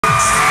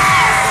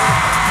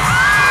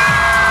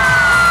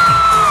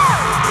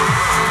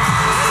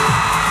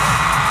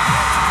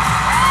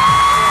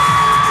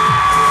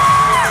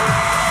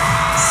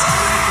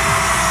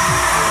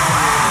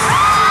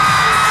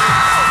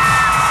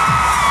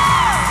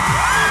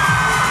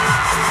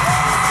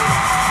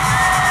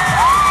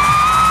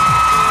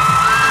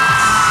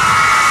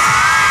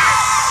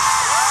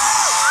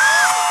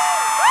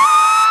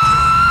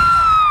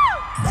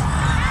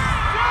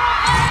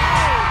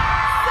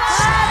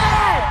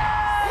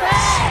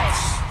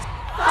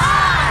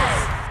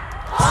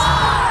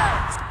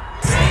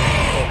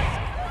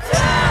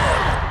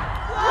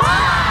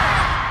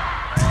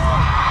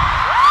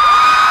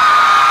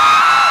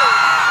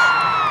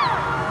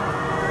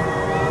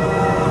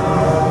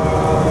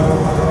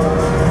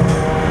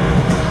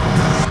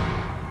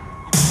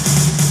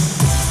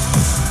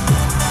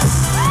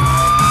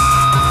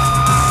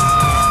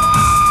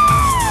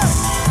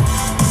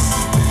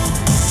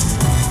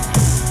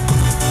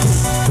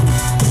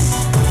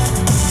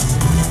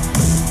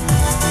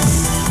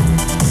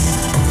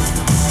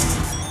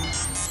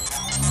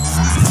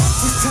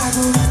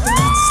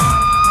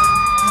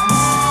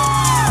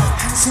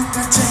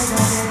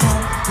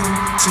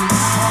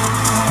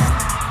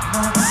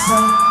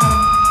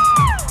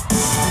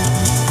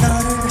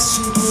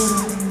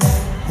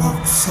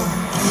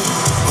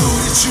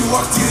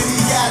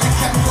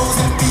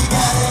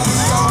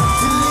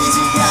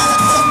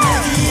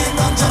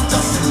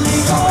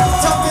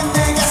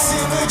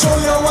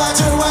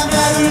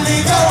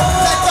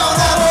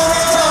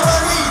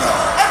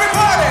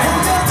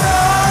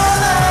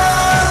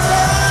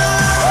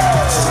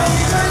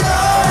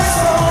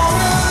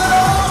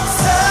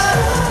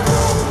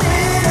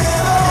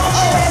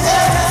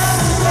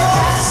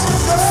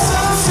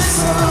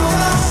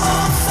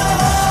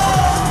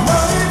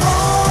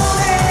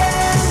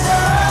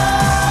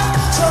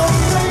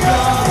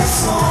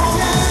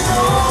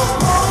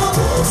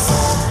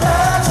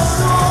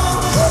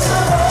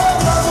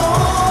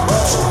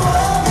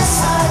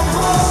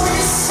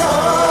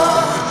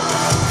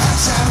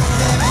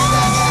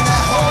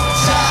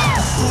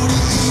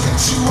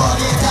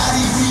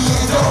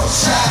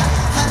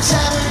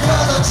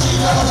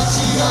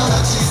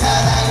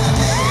사랑은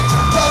내게 좀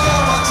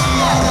버거웠지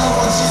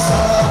어려웠지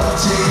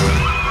서러웠지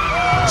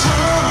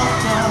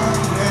저었던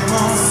내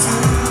모습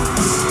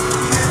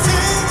내 등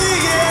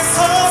뒤에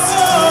서서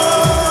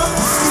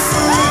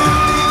웃으리던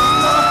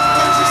너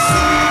가질 수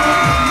없는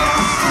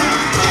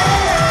그게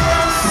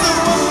수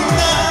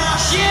없나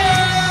이제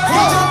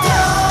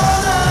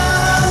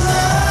떠나는 날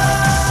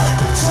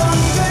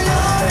정말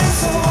여행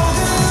속으로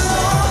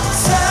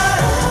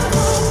사랑으로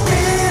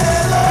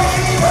미래로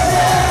이번엔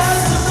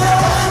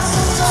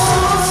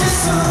숨쉴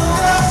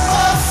수가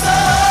없어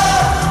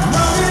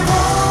너를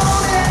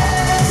보낸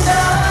날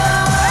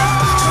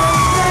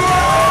정말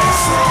여행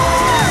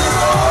속으로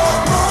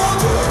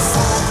모두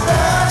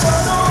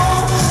사라져도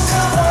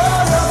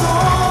가버려도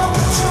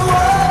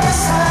추억에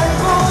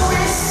살고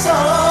있어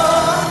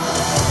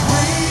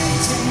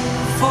Waiting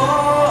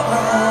for a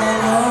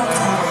love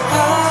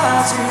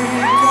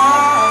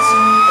아직까지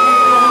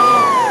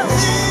네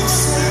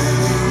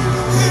모습이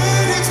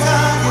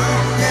흐릿하게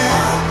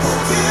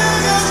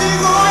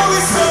그려지고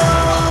있어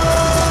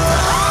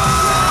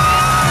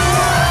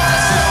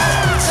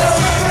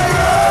정말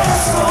여행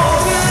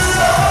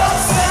속으로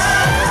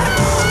사랑으로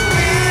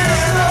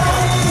미래로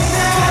내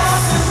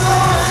가슴도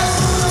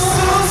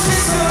숨쉴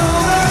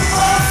수가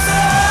없어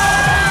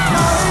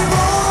너를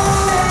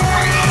보낸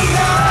날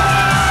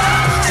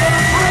정말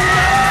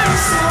여행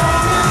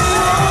속으로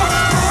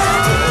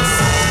모두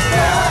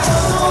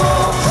사라져도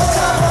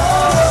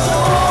가버려도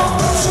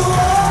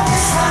추억에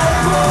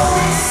살고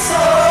있어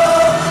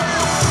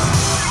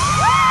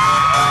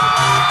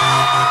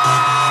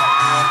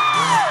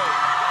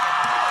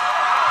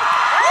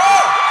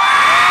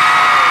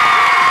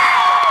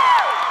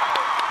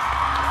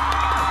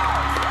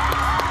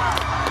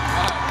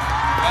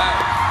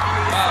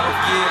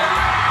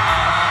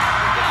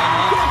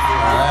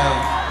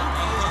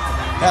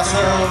Yeah,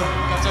 so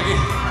갑자기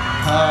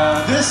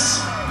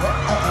this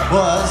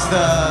was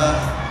the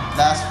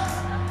last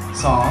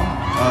song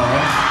of our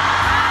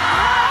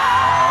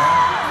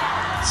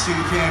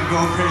 2PM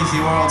Go Crazy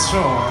World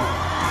Tour.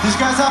 Did you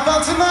guys have fun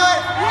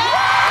tonight?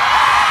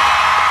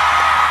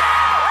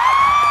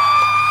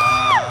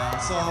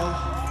 So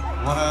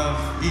one of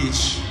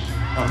each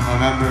of my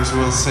members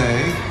will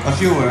say a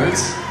few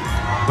words.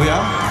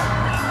 William?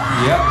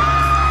 Yep.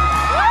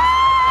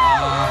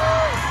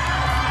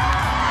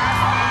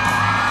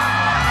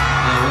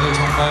 네, 오늘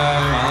정말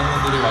많은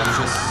분들이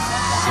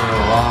와주셨어요.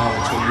 와,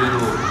 저 위에도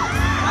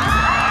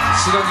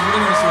시간이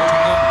흐르면서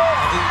정말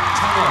가득 찬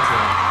것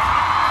같아요.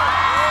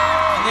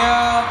 안녕.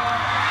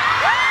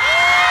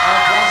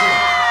 브라질.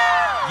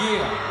 예.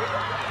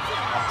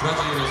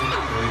 브라질에서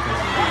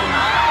여기까지.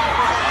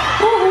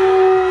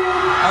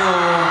 할로.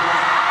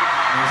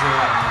 안녕하세요.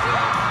 안녕하세요.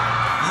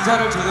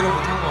 인사를 제대로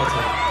못한 것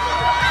같아요.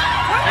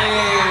 에이.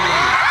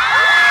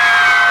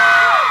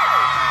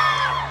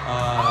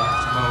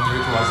 정말 오늘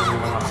이렇게 와주셔서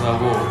정말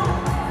감사하고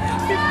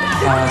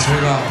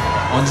저희가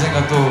언젠가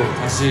또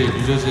다시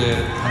뉴저지에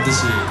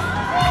반드시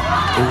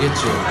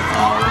오겠죠.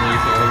 오늘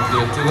이렇게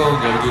여러분들의 뜨거운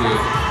열기를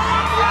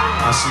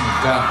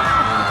봤으니까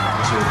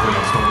다시 올 걸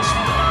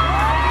약속하겠습니다.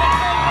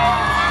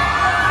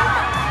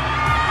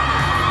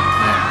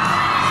 네.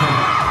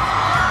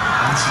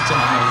 진짜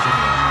많이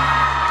와주셨네요.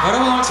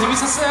 여러분 오늘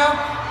재밌었어요?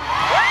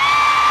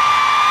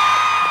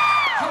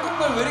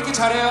 한국말 왜 이렇게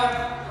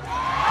잘해요?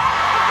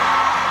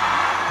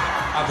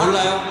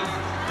 몰라요?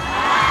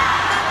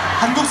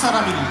 한국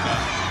사람이니까.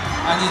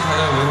 아니 다들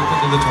외국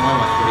분들도 정말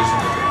많이 보내주신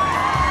것 같아요.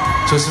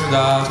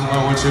 좋습니다. 정말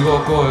오늘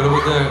즐거웠고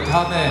여러분들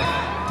다음에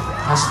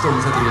다시 또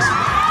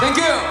인사드리겠습니다.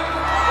 땡큐!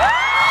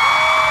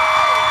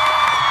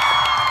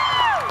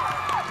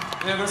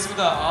 네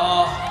그렇습니다.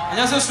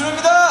 안녕하세요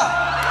준호입니다.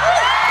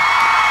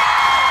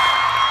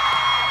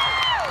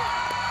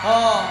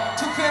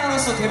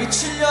 2PM으로서 데뷔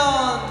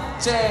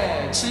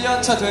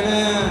 7년차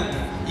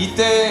되는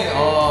이때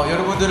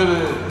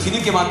여러분들을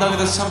뒤늦게 만나게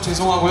돼서 참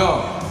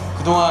죄송하고요.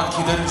 그동안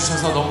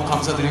기다려주셔서 너무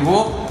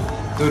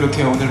감사드리고 또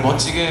이렇게 오늘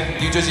멋지게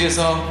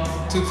뉴저지에서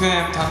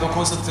 2PM 단독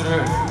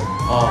콘서트를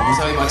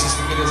무사히 마칠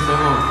수 있게 돼서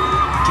너무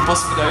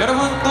기뻤습니다.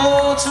 여러분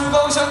또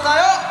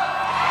즐거우셨나요?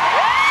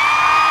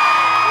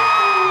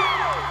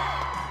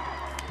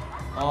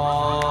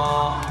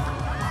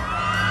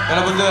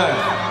 여러분들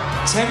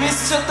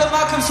재밌으셨던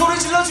만큼 소리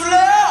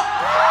질러줄래요?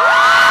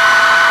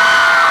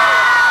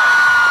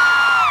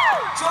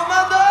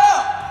 좀만 더!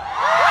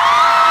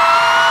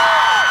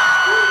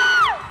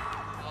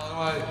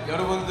 정말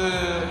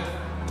여러분들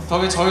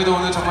덕에 저희도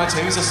오늘 정말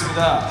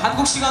재밌었습니다.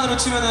 한국 시간으로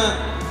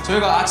치면은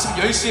저희가 아침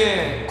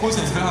 10시에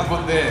콘서트를 한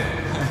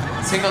건데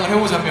생각을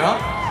해보자면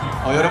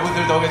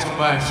여러분들 덕에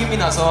정말 힘이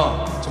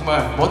나서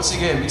정말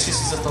멋지게 미칠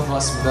수 있었던 것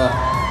같습니다.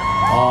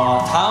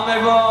 다음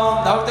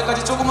앨범 나올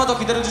때까지 조금만 더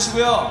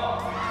기다려주시고요.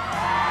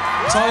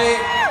 저희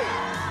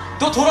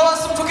또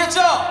돌아왔으면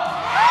좋겠죠?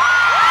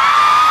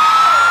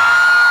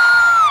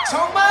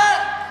 정말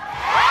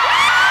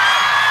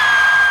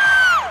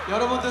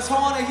여러분들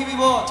성원에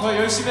힘입어 저희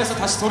열심히 해서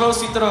다시 돌아올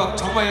수 있도록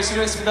정말 열심히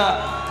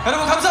하겠습니다.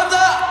 여러분 감사합니다.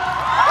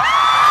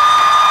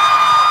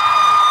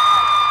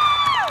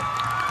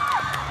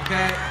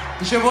 오케이.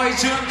 It's your boy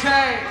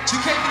jun.k,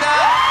 jun.k입니다.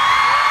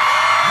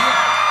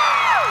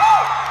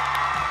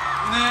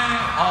 오늘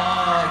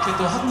이렇게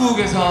또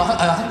한국에서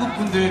한국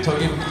분들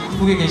저기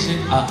한국에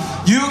계신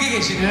뉴욕에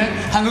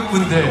계시는 한국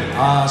분들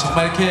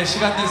정말 이렇게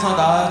시간 내서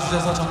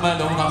나와주셔서 정말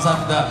너무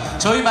감사합니다.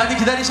 저희 많이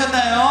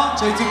기다리셨나요?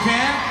 저희 팀 진짜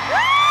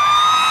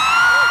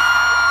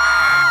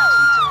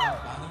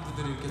많은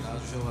분들이 이렇게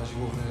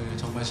나와주셔가지고 오늘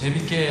정말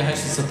재밌게 할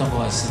수 있었던 것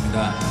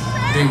같습니다.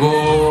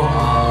 그리고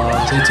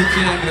저희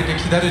 2PM 이렇게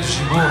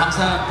기다려주시고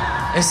항상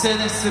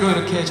SNS로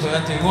이렇게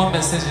저희한테 응원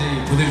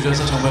메시지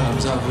보내주셔서 정말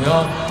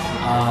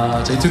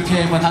감사하고요. 저희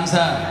 2PM은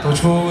항상 더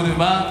좋은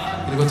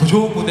음악 그리고 더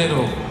좋은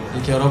무대로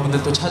이렇게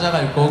여러분들 또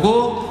찾아갈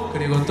거고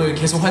그리고 또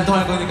계속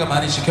활동할 거니까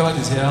많이 지켜봐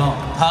주세요.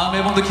 다음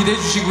앨범도 기대해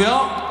주시고요.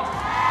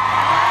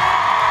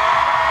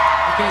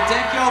 Okay,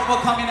 thank you all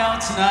for coming out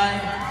tonight.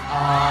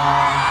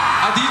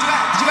 Did you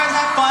guys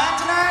have fun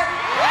tonight?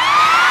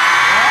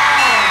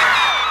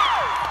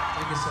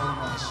 Thank you so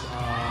much.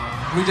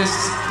 We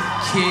just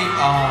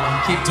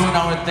keep doing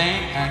our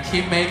thing and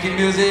keep making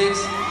music.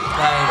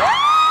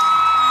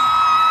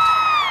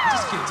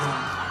 Just keep doing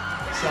it.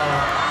 So,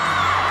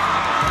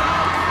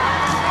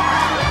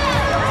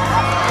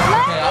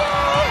 okay,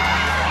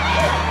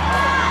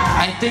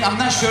 I think I'm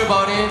not sure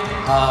about it,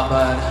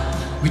 but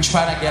we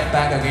try to get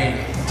back again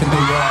to New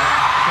York.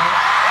 Okay?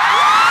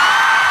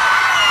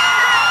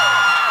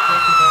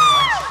 Thank you very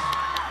much.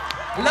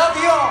 Love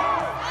you all.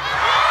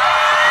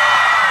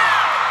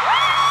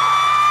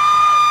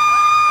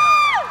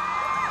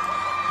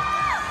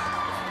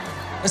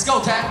 Let's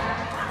go, Tag.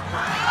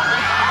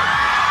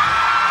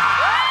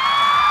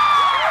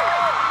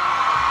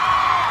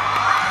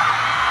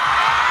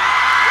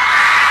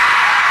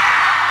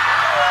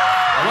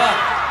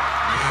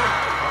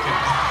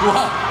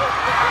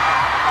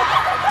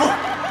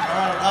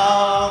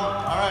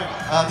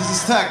 Alright, this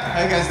is Tech.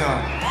 How you guys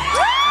doing?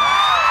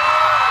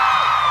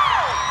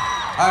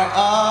 Alright,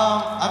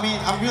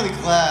 I'm really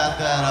glad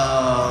that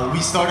we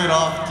started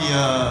off the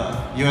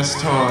US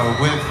tour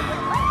with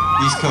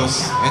East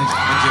Coast and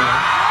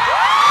June.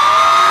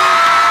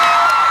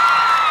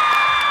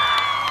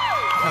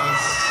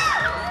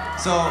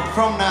 So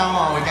from now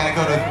on, we're gonna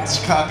go to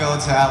Chicago,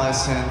 to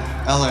Alice, and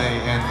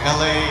LA. And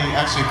LA,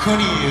 actually,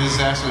 Kuni is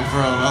actually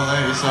from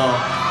LA. So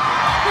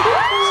starting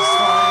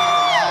on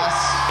the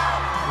last,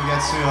 we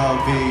get to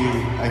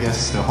be, I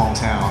guess, the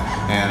hometown.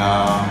 And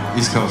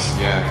East Coast,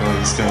 yeah, go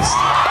East Coast.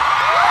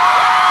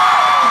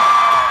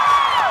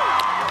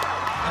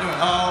 Anyway,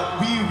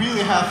 we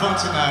really had fun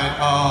tonight,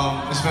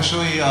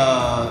 especially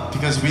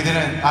because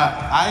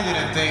I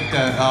didn't think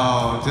that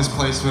this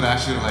place would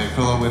actually like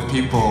fill up with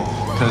people,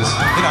 because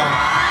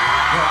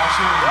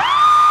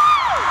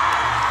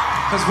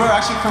we're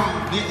actually from,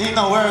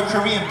 we're a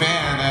Korean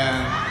band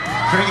and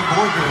Korean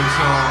boy group,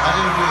 so I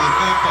didn't really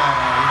think that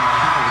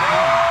people would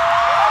come.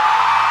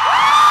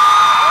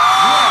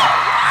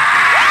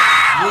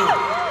 Yeah.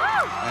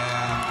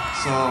 And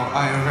so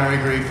I am very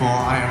grateful.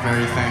 I am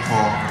very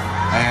thankful.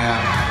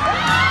 And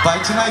by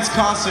tonight's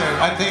concert,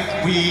 I think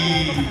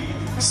we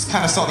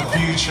kind of saw the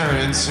future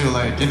into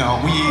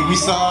we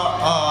saw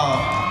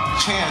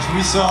chance,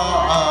 we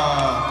saw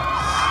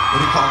what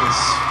do you call this?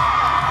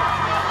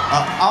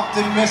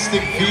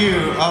 Optimistic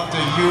view of the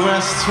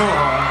US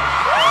tour.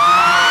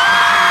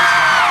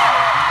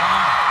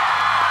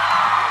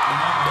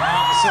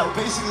 So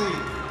basically,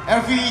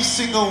 every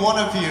single one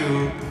of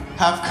you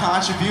have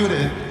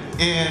contributed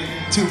in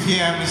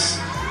 2PM's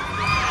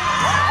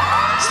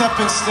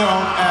stepping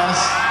stone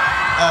as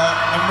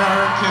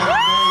American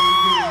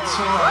baby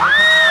tour.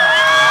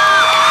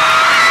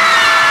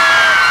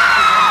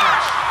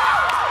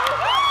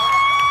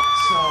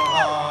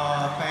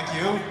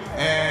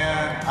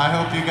 I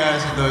hope you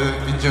guys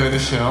enjoy the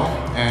show,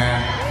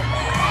 and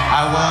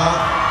I will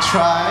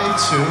try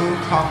to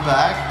come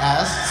back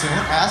as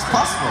soon as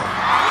possible.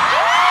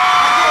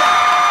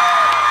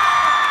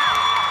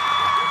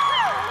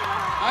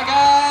 Hi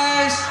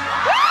guys!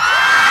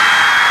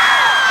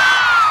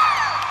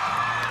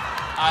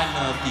 I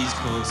love East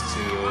Coast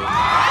too.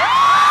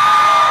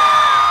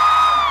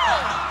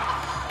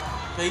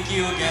 Thank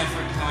you again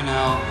for coming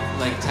out.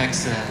 Like Tech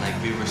said,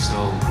 we were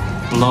so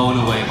blown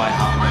away by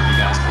how much you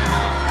guys came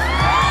out.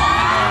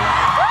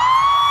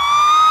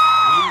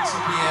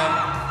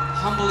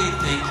 Humbly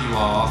thank you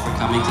all for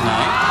coming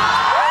tonight.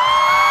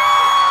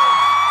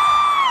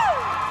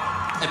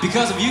 And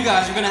because of you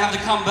guys, we're gonna have to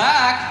come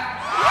back.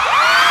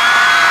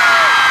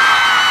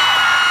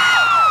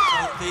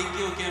 So thank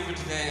you again for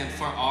today and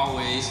for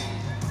always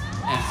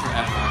and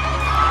forever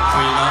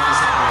for your love and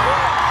support.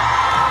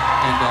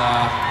 And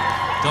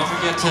don't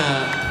forget to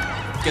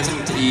get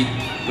something to eat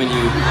when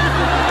you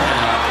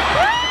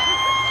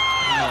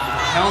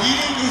health.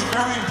 Eating is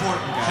very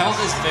important, guys. Health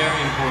is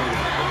very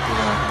important.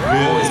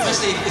 Really?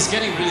 Especially, it's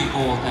getting really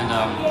cold, and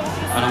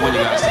I don't want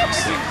you guys to be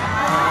sick.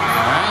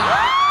 Alright?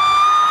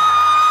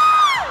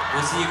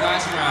 We'll see you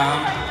guys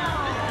around,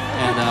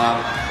 and no,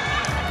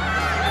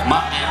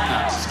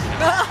 just kidding.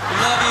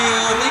 Love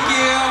you, thank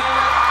you!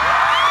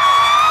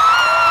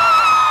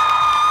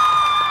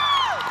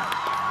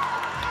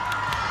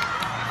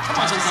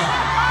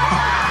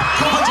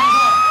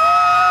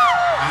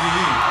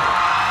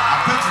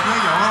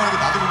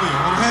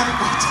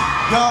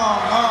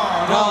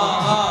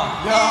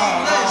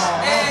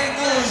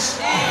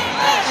 English,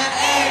 English, and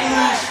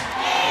English,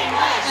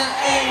 and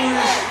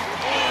English.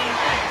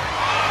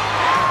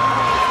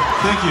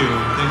 Thank you,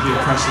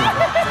 pressure.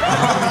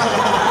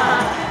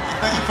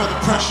 Thank you for the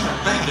pressure.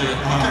 Thank you.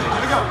 Okay,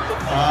 here we go.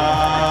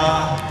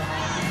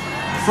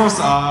 First,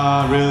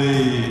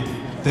 really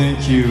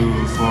thank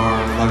you for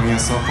loving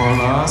and supporting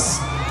us.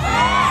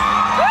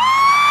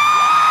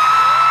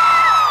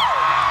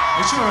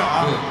 Actually,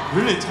 I'm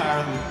really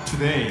tired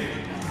today,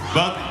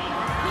 but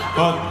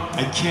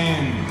I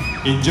can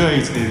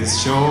enjoy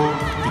this show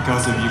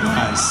because of you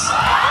guys.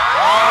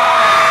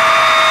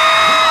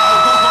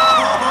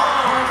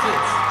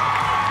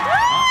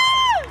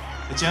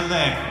 Jet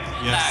lag.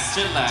 Yes.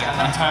 Jet lag.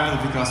 I'm tired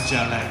because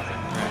jet lag.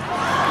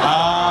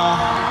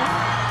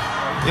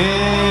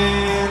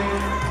 And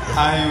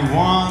I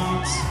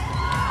want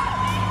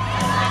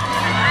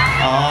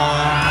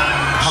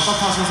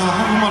답답하셔서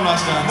한국말로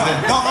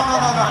하시라는데 No.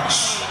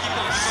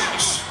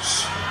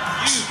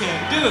 You can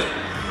do it.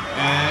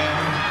 And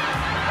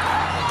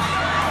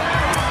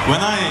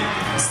when I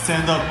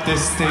stand up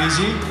this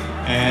stage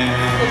and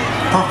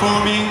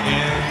performing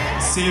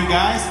and see you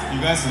guys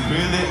are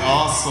really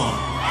awesome.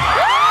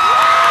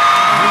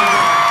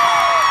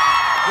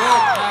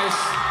 Good,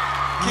 nice.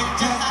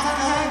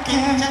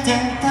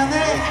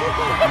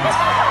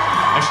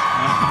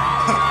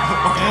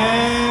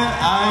 And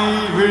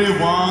I really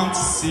want to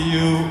see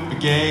you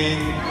again,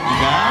 you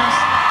guys.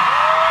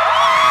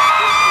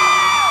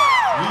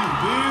 We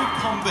will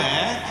come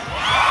back.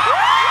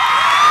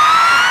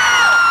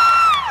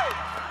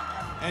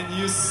 And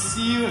you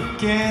see you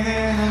again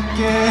and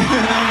again.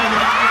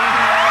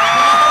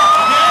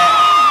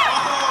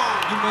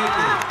 You made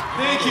it.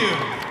 Thank you.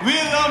 We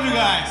love you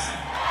guys.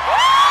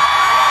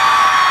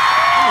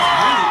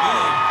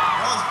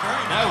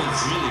 That was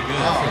really good.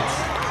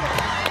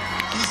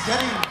 He's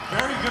getting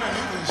very good at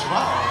English.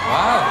 Wow.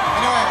 Wow.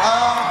 Anyway,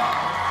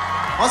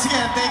 once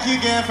again, thank you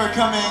again for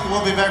coming.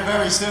 We'll be back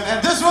very soon.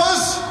 And this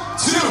was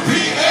 2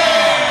 p.m.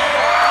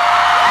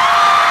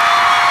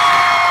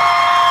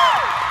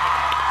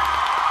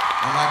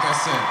 And like I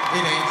said,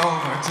 it ain't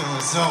over till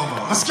it's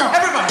over. Let's go.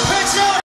 Everybody, bitch up!